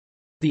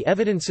 The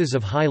evidences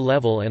of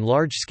high-level and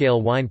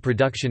large-scale wine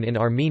production in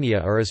Armenia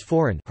are as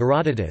foreign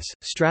Herodotus,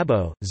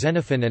 Strabo,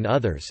 Xenophon and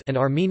others and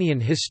Armenian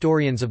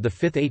historians of the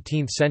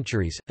 5th–18th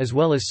centuries, as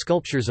well as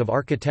sculptures of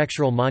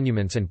architectural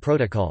monuments and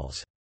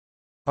protocols.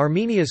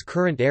 Armenia's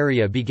current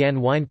area began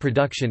wine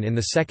production in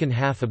the second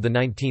half of the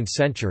 19th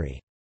century.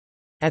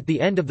 At the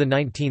end of the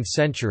 19th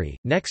century,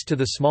 next to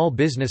the small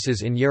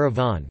businesses in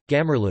Yerevan,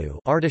 Gamerlu,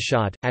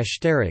 Artashat,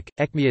 Ashtarak,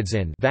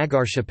 Ekmiadzin,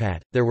 Vagarshapat,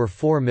 there were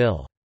 4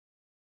 mill.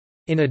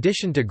 In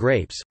addition to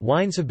grapes,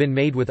 wines have been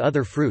made with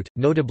other fruit,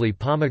 notably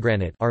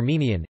pomegranate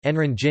Armenian,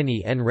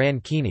 Enrangini and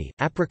Rankini,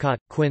 apricot,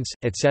 quince,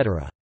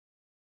 etc.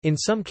 In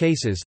some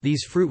cases,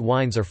 these fruit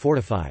wines are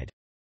fortified.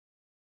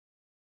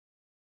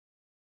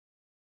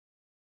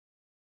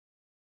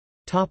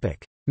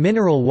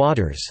 Mineral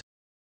waters.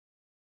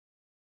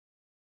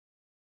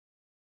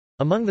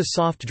 Among the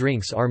soft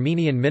drinks,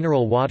 Armenian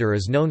mineral water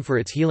is known for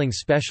its healing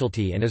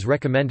specialty and is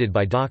recommended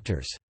by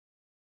doctors.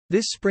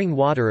 This spring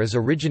water is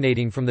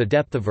originating from the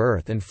depth of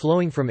earth and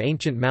flowing from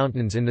ancient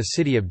mountains in the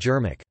city of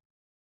Byorek.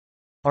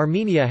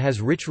 Armenia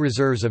has rich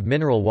reserves of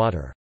mineral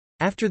water.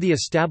 After the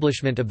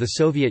establishment of the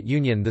Soviet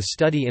Union, the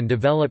study and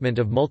development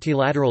of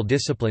multilateral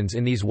disciplines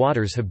in these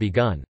waters have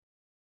begun.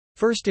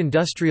 First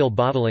industrial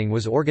bottling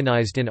was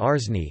organized in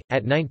Arzny,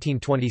 at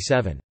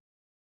 1927.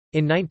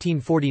 In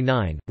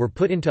 1949, were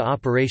put into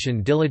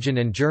operation Diligen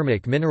and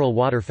Jermuk mineral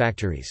water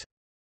factories.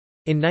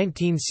 In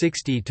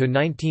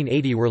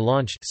 1960–1980 were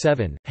launched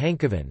 7,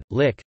 Hankovan,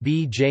 Lik,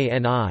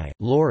 Bjni,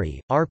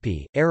 Lori,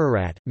 Arpi,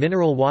 Ararat,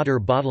 mineral water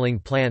bottling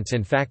plants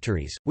and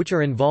factories, which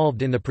are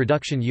involved in the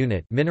production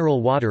unit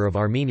Mineral Water of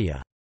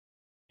Armenia.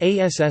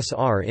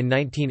 ASSR in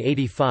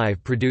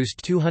 1985 produced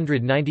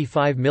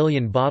 295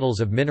 million bottles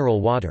of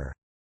mineral water.